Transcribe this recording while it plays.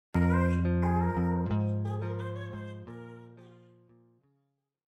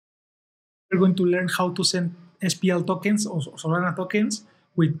we're going to learn how to send SPL tokens or Solana tokens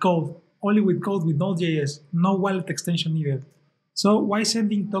with code, only with code with Node.js, no wallet extension needed. So why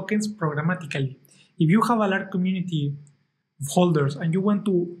sending tokens programmatically? If you have a large community of holders and you want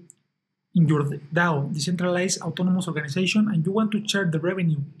to, in your DAO, decentralized autonomous organization, and you want to share the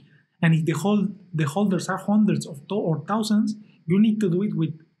revenue, and if the holders are hundreds of or thousands, you need to do it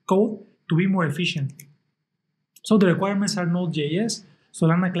with code to be more efficient. So the requirements are Node.js,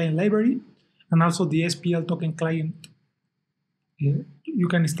 Solana client library, and also the SPL token client. You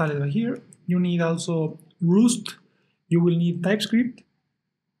can install it right here. You need also Rust. You will need TypeScript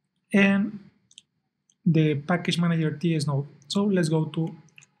and the package manager TS node. So let's go to.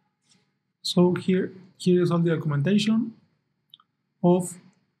 So here is all the documentation of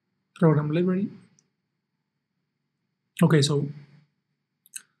program library. Okay, so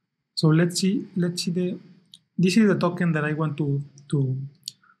let's see this is the token that I want to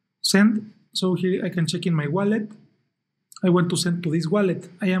send. So here I can check in my wallet. I want to send to this wallet.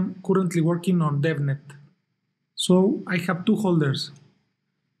 I am currently working on DevNet. So I have two holders.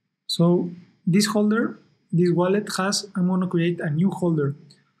 So this holder, this wallet has, I'm going to create a new holder.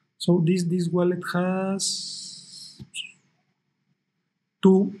 So this wallet has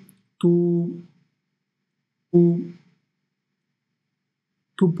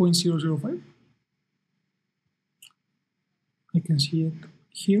 2.005. I can see it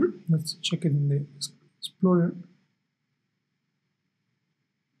here. Let's check it in the Explorer.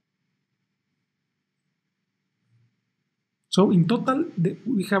 So in total,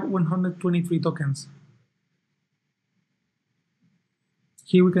 we have 123 tokens.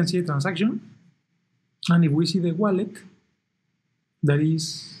 Here we can see a transaction. And if we see the wallet, that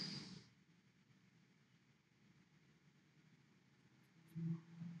is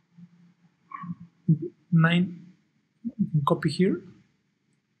nine. Copy here.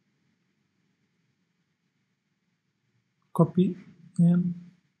 Copy, and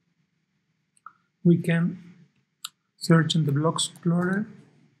we can search in the block explorer.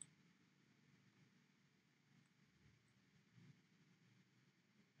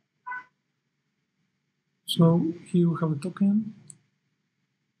 So here we have a token.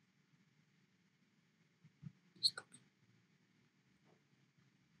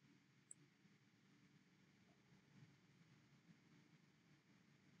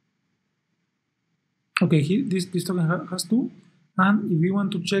 Okay, here, this token has two, and if we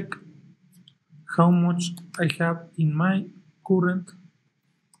want to check how much I have in my current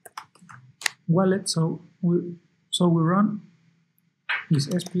wallet, so we run this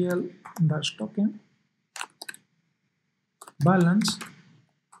SPL-token balance,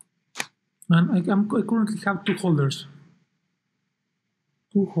 and I currently have two holders,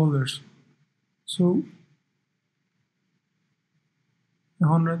 so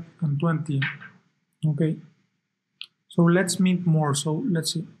 120. Okay, so let's mint more. So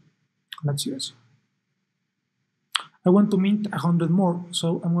let's see this. I want to mint 100 more,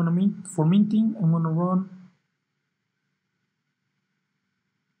 so I'm going to mint. For minting, I'm going to run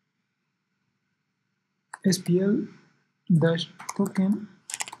SPL-token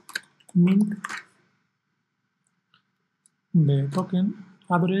mint the token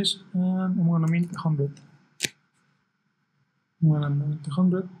address, and I'm going to mint 100. I'm going to mint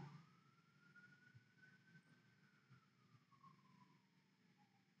 100.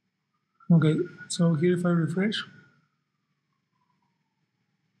 Okay, so here if I refresh,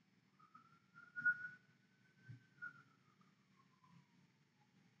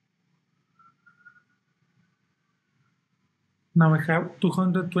 now I have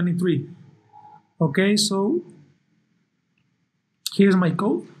 223. Okay, so here's my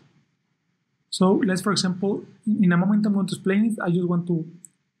code. So let's, for example, in a moment I'm going to explain it. I just want to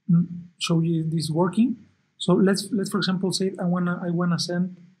show you this working. So let's for example say I wanna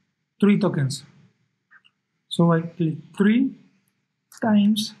send 3 tokens. So I click 3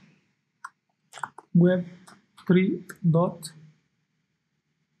 times web3 dot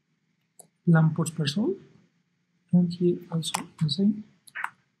lamppost per sol, and here also the same.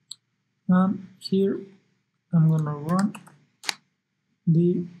 And here I'm gonna run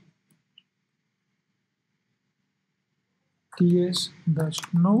the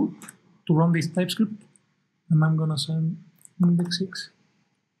ts-node to run this TypeScript, and I'm gonna send index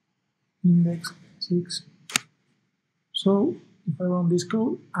 6. So if I run this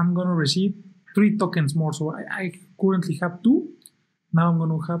code, I'm gonna receive 3 tokens more. So I currently have 2. Now I'm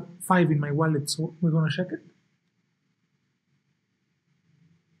gonna have 5 in my wallet. So we're gonna check it.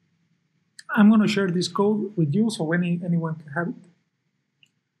 I'm gonna share this code with you so anyone can have it.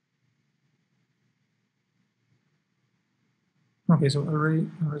 Okay, so already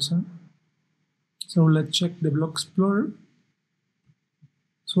sent. So let's check the block explorer.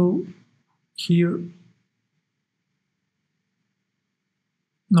 So here,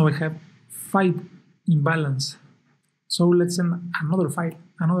 now I have 5 imbalance. So let's send another 5,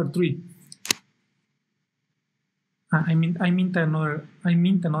 another 3. I mean another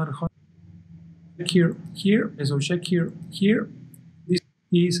 100. Here. So check here. This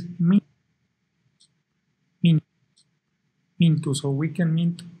is mint 2. So we can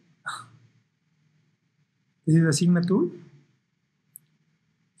mint. This is a signature.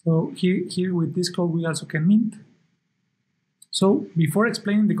 So here with this code we also can mint. So before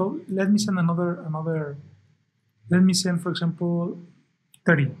explaining the code, let me send another. Let me send, for example,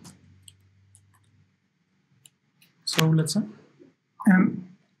 30. So let's send. And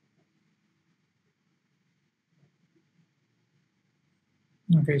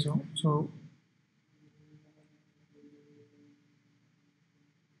okay, so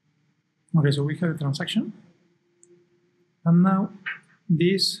we have a transaction, and now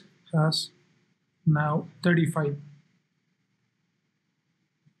this has now 35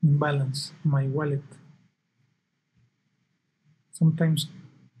 imbalance my wallet. Sometimes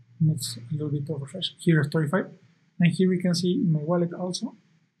needs a little bit of refresh. Here is 35, and here we can see in my wallet also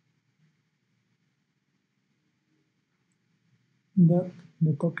that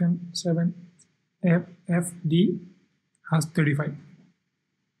the token 7FFD has 35.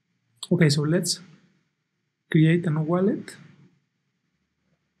 Okay, so let's create a new wallet.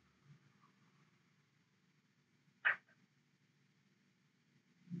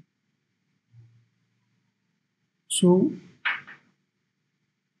 So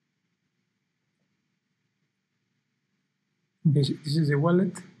okay, this is the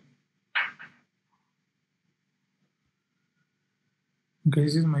wallet. Okay,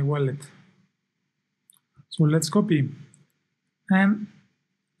 this is my wallet. So let's copy, and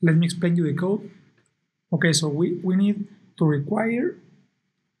let me explain you the code. Okay, so we need to require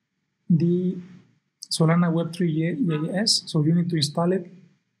the Solana Web3.js, so you need to install it.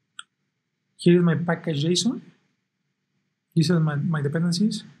 Here is my package JSON. These are my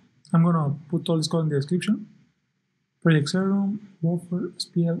dependencies. I'm gonna put all this code in the description. Project Serum, buffer,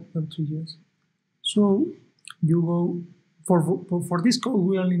 SPL, Web3.js. So you go for this code,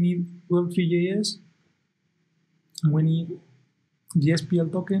 we only need Web3.js, and we need the SPL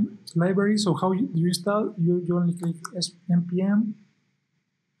token library. So how you install? You only click npm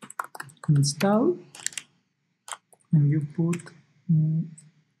install, and you put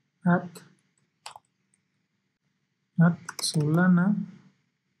at Solana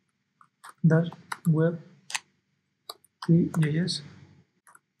dash web3.js,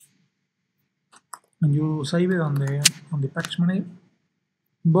 and you save it on the package manager.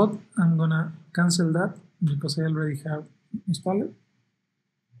 But I'm gonna cancel that because I already have installed it.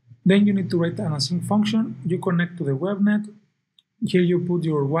 Then you need to write an async function. You connect to the webnet. Here you put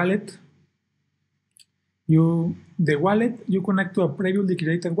your wallet. The wallet, you connect to a previously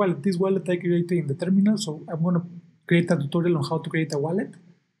created wallet. This wallet I created in the terminal, so I'm going to create a tutorial on how to create a wallet.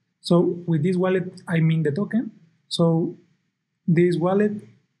 So with this wallet, I mint the token. So this wallet,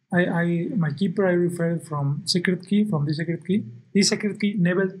 my keeper, I referred from secret key, from this secret key. This secret key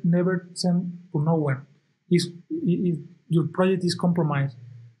never sent to no one. Your project is compromised.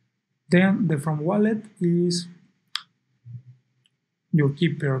 Then the from wallet is your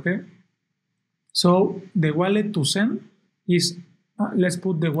keeper, okay? So the wallet to send is, let's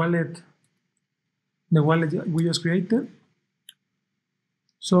put the wallet we just created.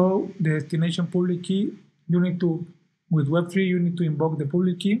 So the destination public key, you need to, with Web3, you need to invoke the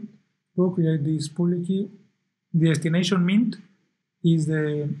public key to create this public key. The destination mint is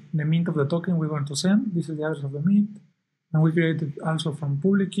the mint of the token we're going to send. This is the address of the mint. And we created also from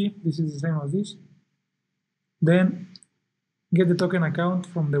public key. This is the same as this. Then get the token account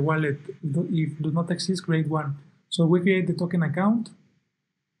from the wallet. If do not exist, create one. So we create the token account.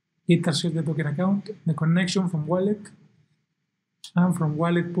 It associates the token account, the connection from wallet, and from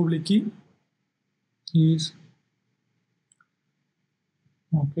wallet public key is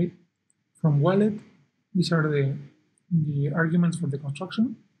okay. From wallet, these are the arguments for the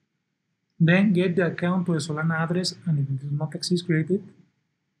construction. Then get the account to the Solana address, and if it does not exist, create it.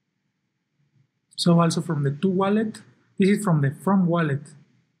 So also from the to wallet, this is from the from wallet.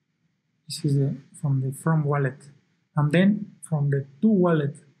 This is from the from wallet. And then from the to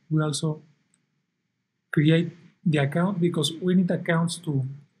wallet, we also create the account because we need accounts to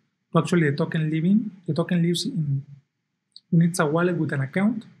actually the token living. The token lives in, we need a wallet with an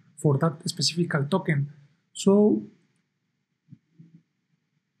account for that specific token. So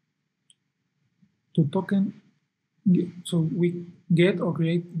to token, so we get or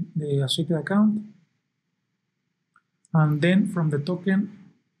create the associated account. And then from the token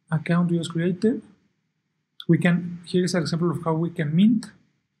account we just created, we can, here's an example of how we can mint.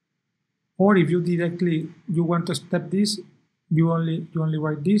 Or if you want to step this, you only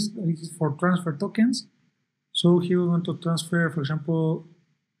write this. This is for transfer tokens. So here we want to transfer, for example,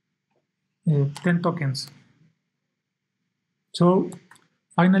 10 tokens. So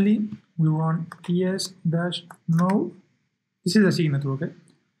finally, we run es-no. This is the signature, okay?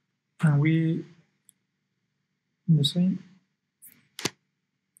 And we the same.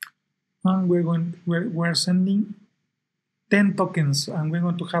 And we're sending 10 tokens, and we're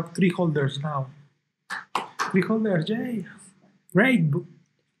going to have 3 holders now. 3 holders, yay! Great,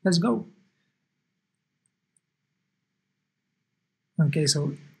 let's go. Okay,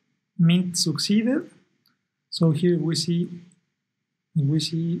 so mint succeeded. So here we see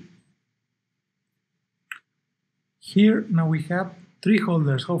here now we have 3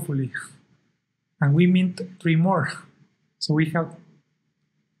 holders, hopefully, and we mint 3 more. So we have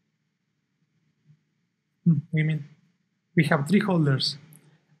 3 holders.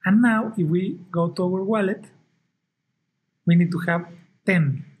 And now if we go to our wallet, we need to have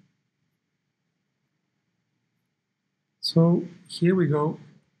 10. So here we go.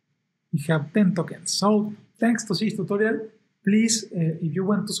 We have 10 tokens. So thanks to this tutorial. Please, if you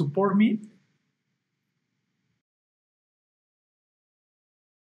want to support me,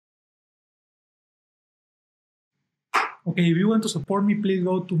 please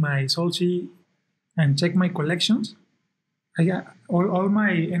go to my solsea and check my collections. All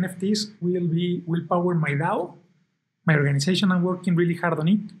my NFTs will power my DAO, my organization. I'm working really hard on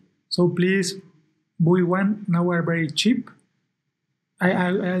it. So please buy one. Now we're very cheap.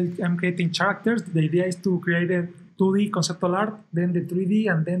 I'm creating characters. The idea is to create a 2D conceptual art, then the 3D,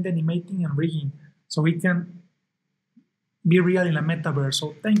 and then the animating and rigging, so we can be real in a metaverse.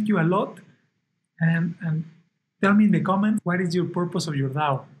 So thank you a lot, and tell me in the comments what is your purpose of your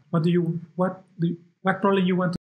DAO. What problem you want to